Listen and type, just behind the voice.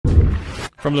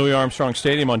From Louis Armstrong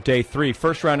Stadium on day 3,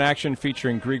 first-round action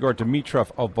featuring Grigor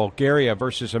Dimitrov of Bulgaria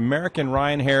versus American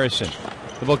Ryan Harrison.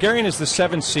 The Bulgarian is the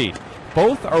 7th seed.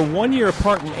 Both are 1 year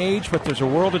apart in age, but there's a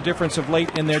world of difference of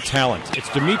late in their talent. It's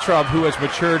Dimitrov who has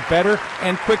matured better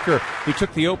and quicker, who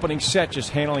took the opening set, just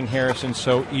handling Harrison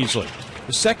so easily.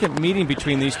 The second meeting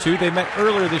between these two, they met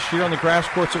earlier this year on the grass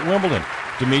courts at Wimbledon.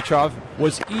 Dimitrov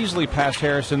was easily past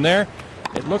Harrison there.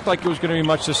 It looked like it was going to be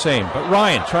much the same. But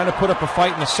Ryan trying to put up a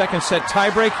fight in the second set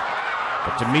tiebreak.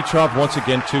 But Dimitrov, once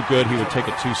again, too good. He would take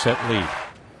a 2-set lead.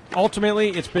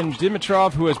 Ultimately, it's been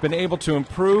Dimitrov who has been able to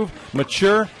improve,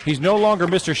 mature. He's no longer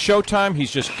Mr. Showtime.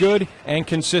 He's just good and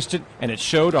consistent, and it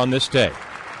showed on this day.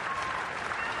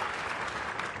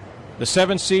 The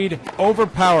 7th seed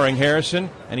overpowering Harrison,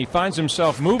 and he finds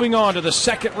himself moving on to the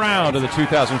second round of the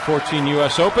 2014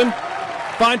 U.S. Open.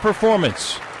 Fine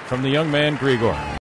performance from the young man Grigor.